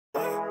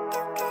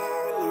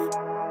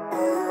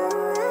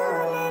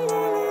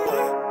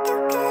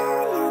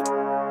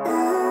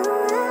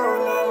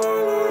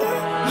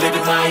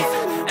Living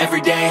life,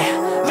 everyday,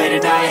 late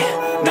at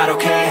night, not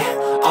okay.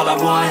 All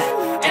I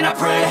want, and I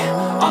pray,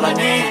 all I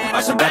need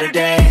are some better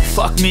days.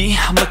 Fuck me,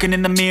 I'm looking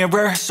in the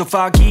mirror, so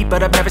foggy,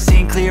 but I've never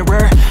seen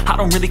clearer. I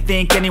don't really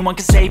think anyone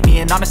can save me,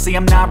 and honestly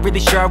I'm not really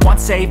sure I want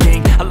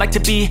saving. I like to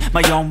be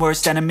my own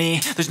worst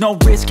enemy. There's no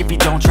risk if you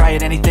don't try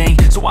at anything,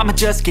 so I'ma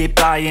just keep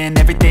buying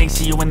everything.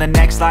 See you in the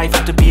next life,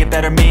 hope to be a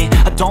better me.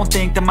 I don't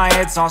think that my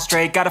head's on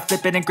straight, gotta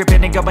flip it and grip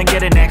it and go and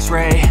get an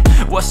x-ray.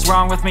 What's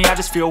wrong with me? I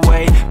just feel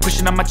weight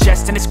pushing on my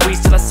chest and it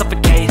squeezes till I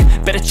suffocate.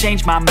 Better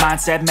change my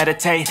mindset,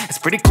 meditate. It's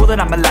pretty cool that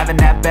I'm alive and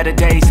have better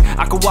days.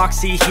 I could walk,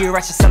 see, hear,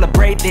 I should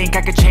celebrate. Think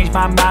I could change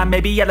my mind,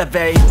 maybe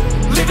elevate.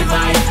 Living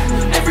life,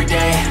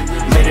 everyday,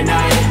 late at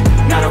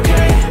night, not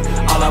okay.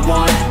 All I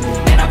want,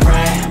 and I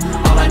pray,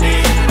 all I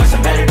need are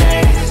some better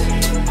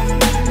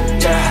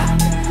days.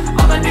 Yeah,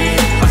 all I need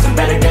are some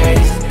better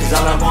days. Cause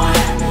all I want,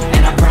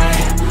 and I pray,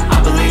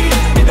 I believe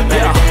in the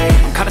better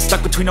days. I'm kinda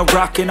stuck between a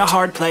rock and a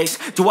hard place.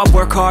 Do I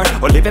work hard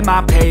or live at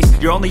my pace?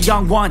 You're only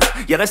young once,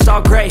 yeah that's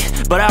all great,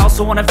 but I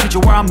also want a future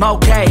where I'm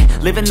okay.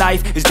 Living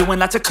life is doing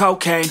lots of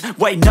cocaine.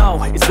 Wait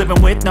no, it's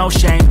living with no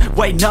shame.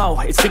 Wait no,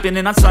 it's sleeping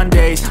in on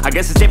Sundays. I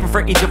guess it's different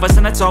for each of us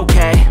and that's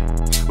okay.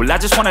 Well I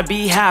just wanna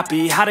be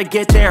happy, how to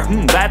get there?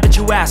 Glad that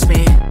you asked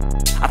me.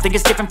 I think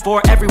it's different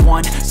for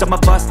everyone. Some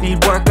of us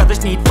need work,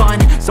 others need fun.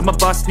 Some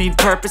of us need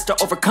purpose to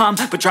overcome.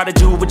 But try to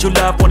do what you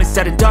love when it's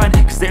said and done.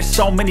 Cause there's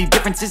so many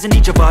differences in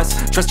each of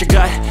us. Trust your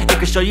gut, it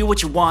can show you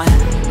what you want.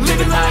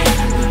 Living life,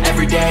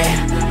 everyday,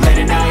 late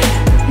at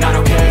night, not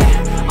okay.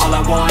 All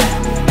I want,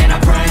 and I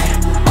pray,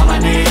 all I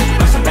need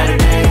are some better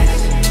days.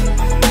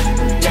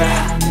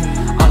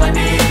 Yeah, all I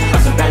need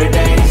are some better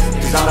days.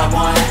 Cause all I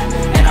want,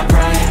 and I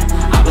pray,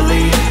 I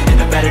believe in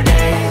the better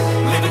days.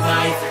 Living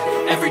life,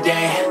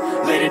 everyday,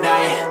 late at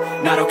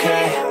night, not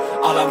okay.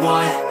 All I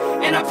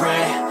want, and I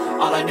pray,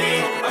 all I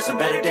need are some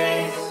better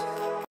days.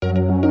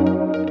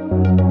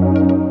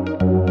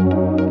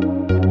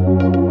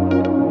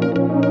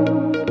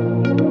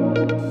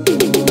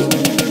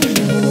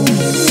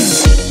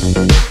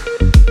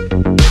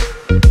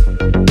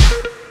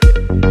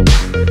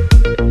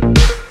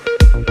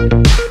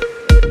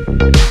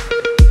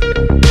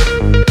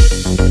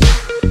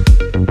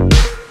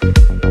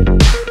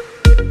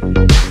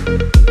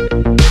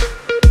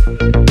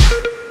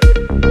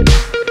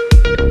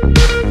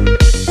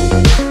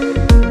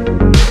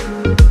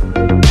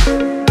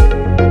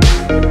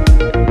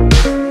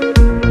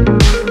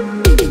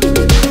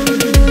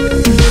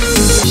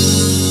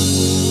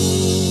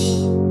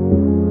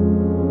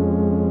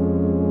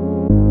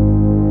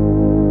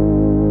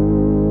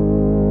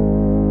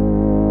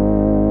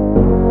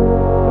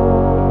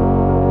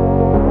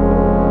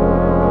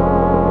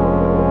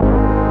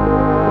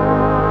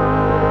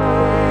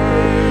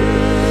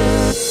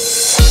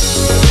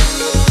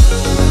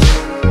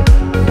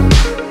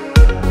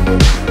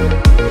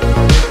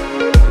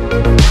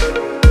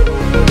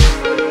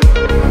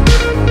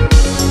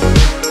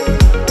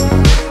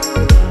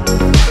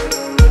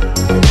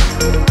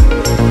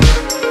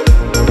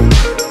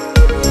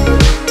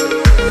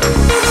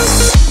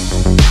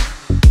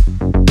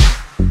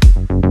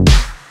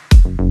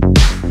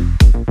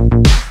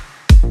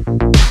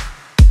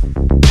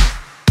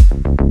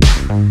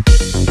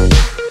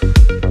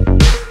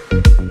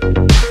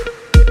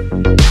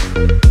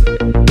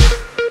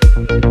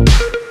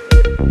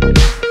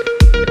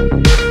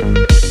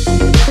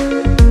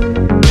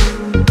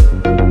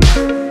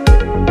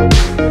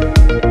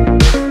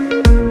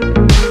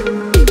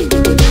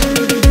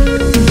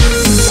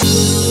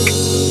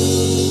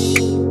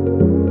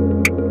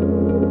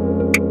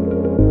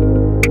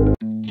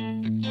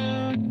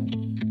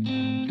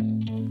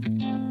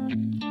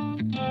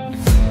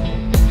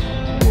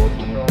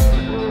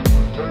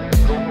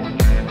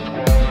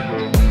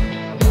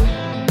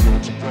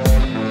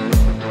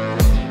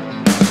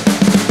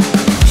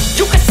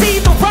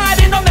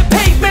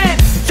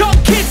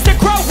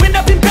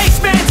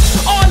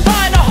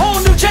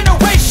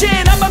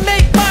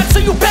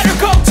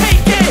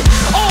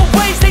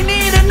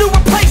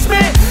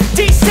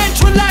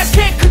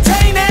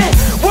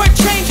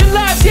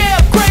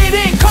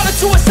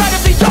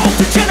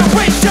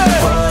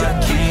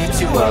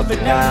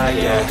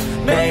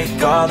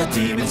 Make all the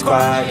demons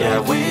quiet, yeah.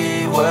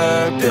 We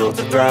were built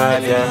to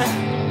thrive,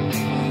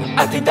 yeah.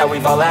 I think that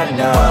we've all had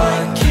enough.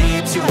 What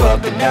keeps you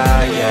up at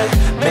night, yeah.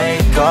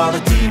 Make all the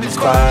demons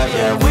quiet,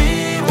 yeah.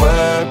 We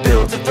were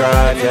built to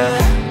thrive, yeah.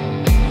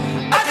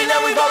 I think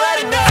that we've all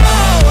had enough.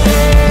 Oh,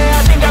 yeah,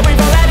 I think that we've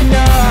all had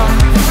enough.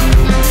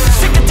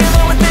 Sick of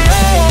dealing with the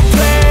old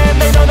plan.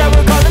 They know that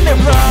we're calling it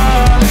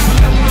wrong.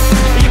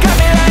 You got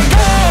me like,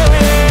 oh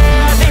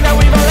yeah, I think that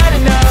we've all had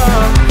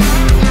enough.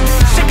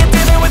 Sick of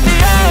dealing with the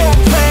old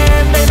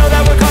plan. They know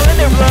that we're calling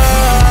it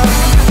wrong.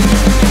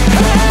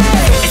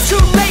 Hey, it's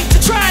too late to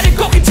try to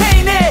go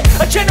contain it.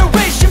 A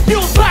generation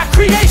fueled by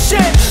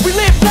creation. We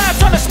live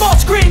lives on a small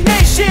screen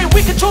nation.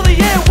 We control the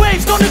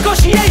airwaves, no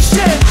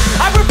negotiation.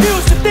 I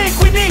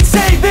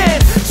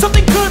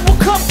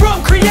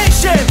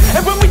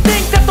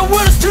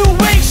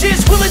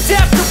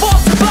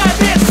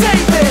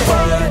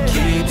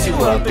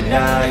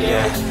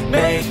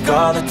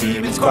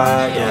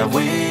quiet, yeah.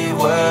 We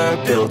were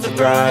built to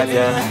thrive,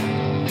 yeah.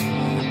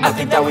 I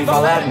think that we've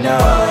all had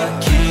enough.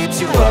 What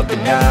keeps you up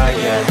at night,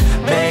 yeah.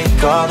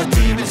 Make all the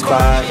demons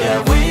quiet, yeah.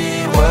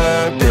 We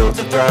were built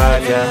to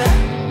thrive, yeah.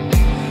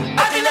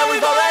 I think that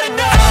we've all had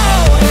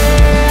enough.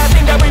 Yeah, I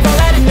think that we've all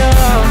had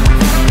enough.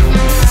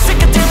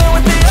 Sick of dealing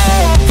with the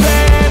old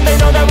plan. They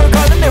know that we're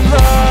calling it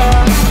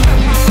wrong.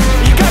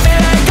 You got me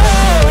like,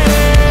 oh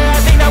yeah,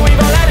 I think that we've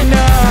all had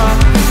enough.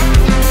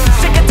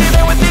 Sick of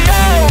dealing with the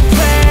old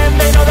plan.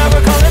 They know that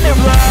we're calling it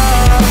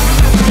wrong.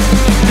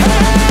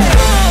 Hey,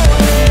 oh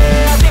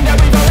yeah, I think that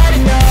we've all had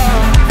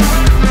enough.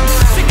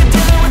 Sick of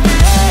dealing with the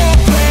old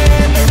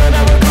plan. They know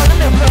that we're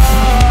calling it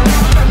wrong.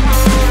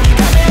 You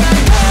got me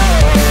like,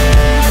 oh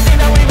yeah, I think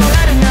that we've all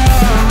had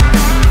enough.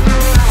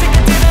 Sick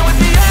of dealing with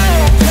the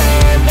old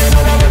plan. They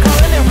know that we're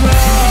calling it wrong.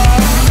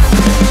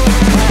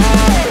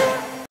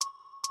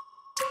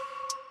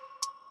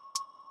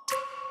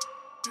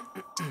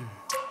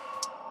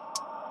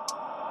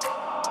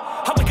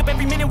 I wake up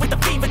every minute with the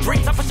fever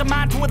dreams. I push my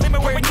mind to a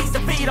limit where it needs to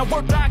be. I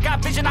work blind,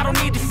 got vision I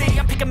don't need to see.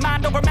 I'm picking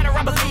mind over matter,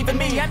 I believe in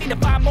me. I need to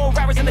find more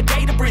hours in the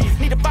day to breathe.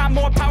 Need to find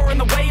more power in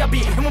the way I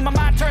be. And when my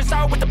mind turns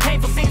sour with the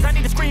painful scenes, I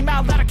need to scream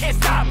out loud, I can't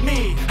stop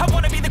me. I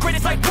wanna be the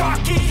greatest like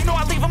Rocky. You know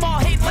I leave them all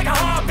hating like a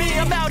hobby.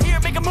 I'm out here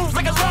making moves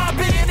like a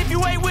lobby. And if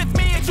you ain't with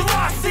me, it's your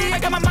loss, see. I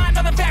got my mind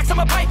on the facts, I'm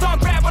a python.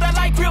 Grab what I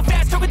like real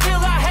fast, stroke until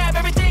I have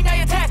everything I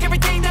attack,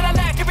 everything that I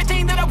lack,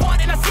 everything that I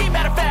want, and I see,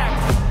 matter of fact.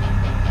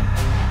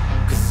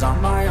 Cause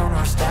I'm my own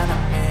worst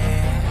enemy.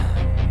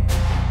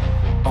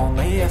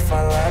 Only if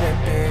I let it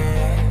be.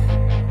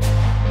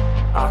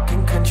 I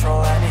can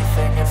control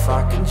anything if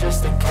I can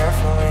just think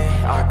carefully.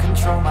 I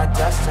control my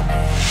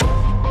destiny.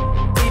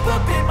 Deep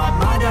up in my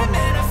mind I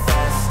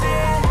manifest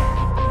it.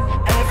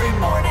 Every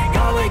morning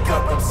I wake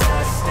up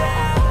obsessed,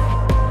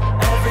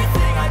 and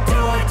everything I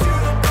do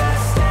the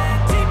best. And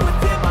deep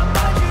within my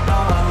mind, you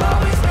know I'll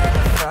always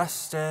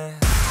manifest it.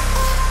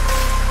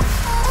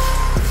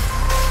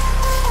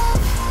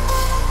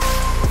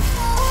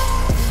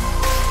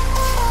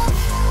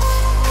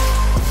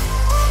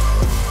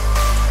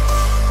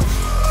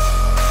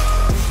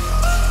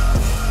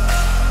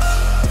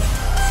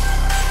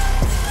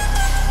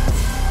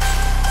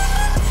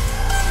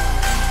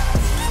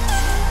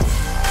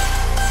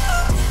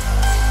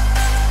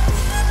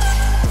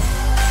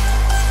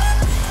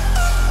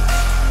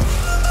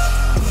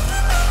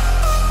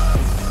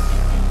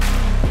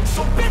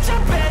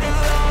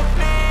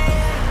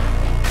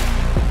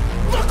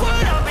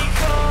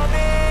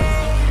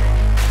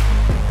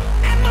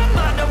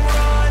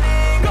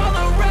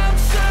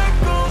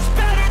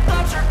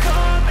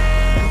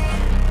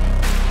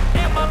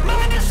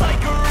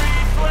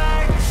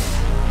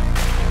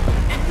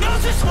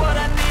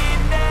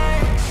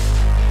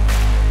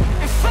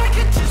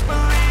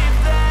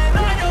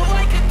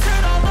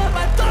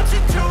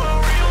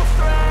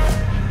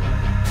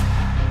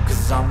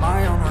 I'm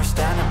my own worst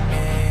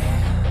enemy.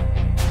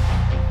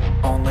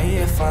 Only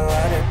if I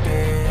let it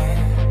be.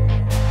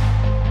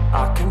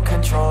 I can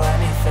control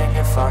anything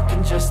if I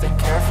can just think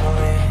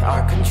carefully.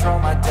 I control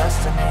my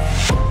destiny.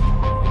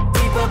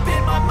 Deep up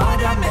in my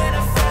mind I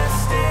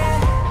manifest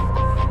it.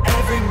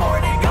 Every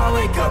morning I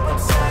wake up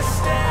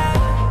obsessed, and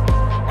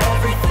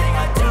everything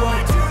I do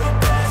the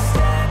best.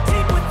 And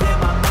deep within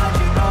my mind,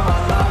 you know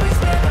I'll always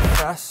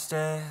manifest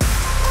it.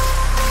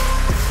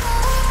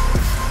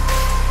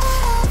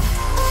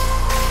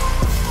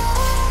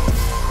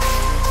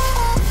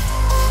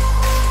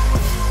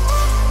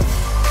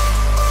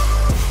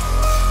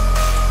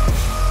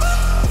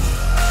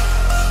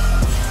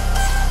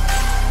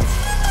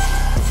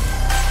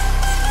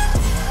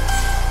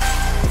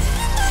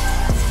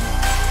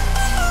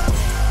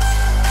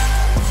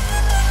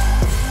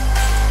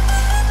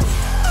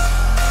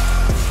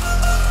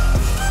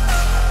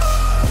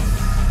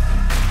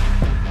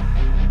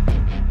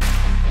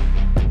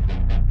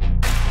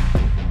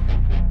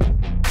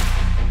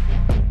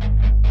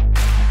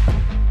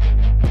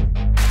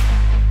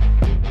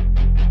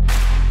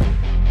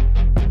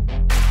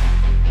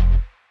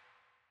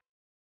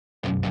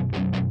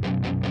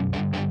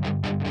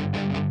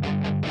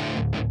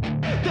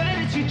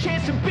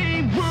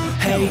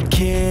 Hey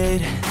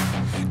kid,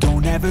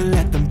 don't ever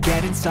let them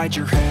get inside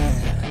your head.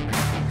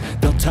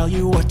 They'll tell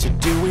you what to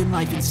do in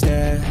life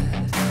instead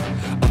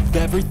of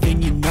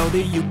everything you know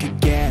that you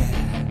could get.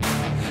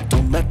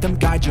 Don't let them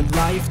guide your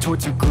life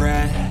towards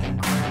regret.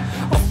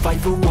 I'll fight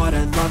for what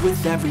I love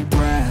with every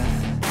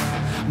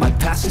breath. My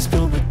past is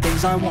filled with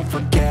things I won't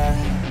forget.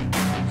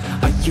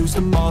 I use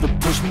them all to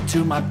push me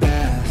to my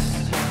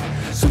best.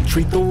 So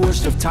treat the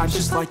worst of times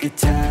just like a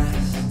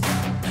test.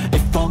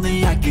 If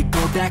only I could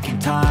go back in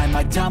time,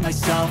 I'd tell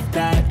myself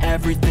that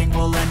everything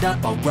will end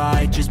up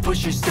alright. Just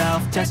push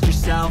yourself, test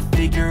yourself,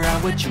 figure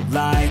out what you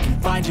like,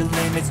 and find your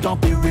limits, don't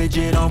be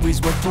rigid,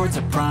 always work towards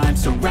a prime.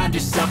 Surround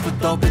yourself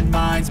with open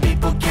minds,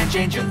 people can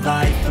change your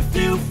life. A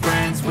few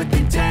friends with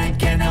intent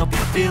can help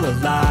you feel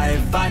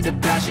alive. Find a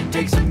passion,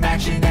 take some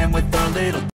action, and with a little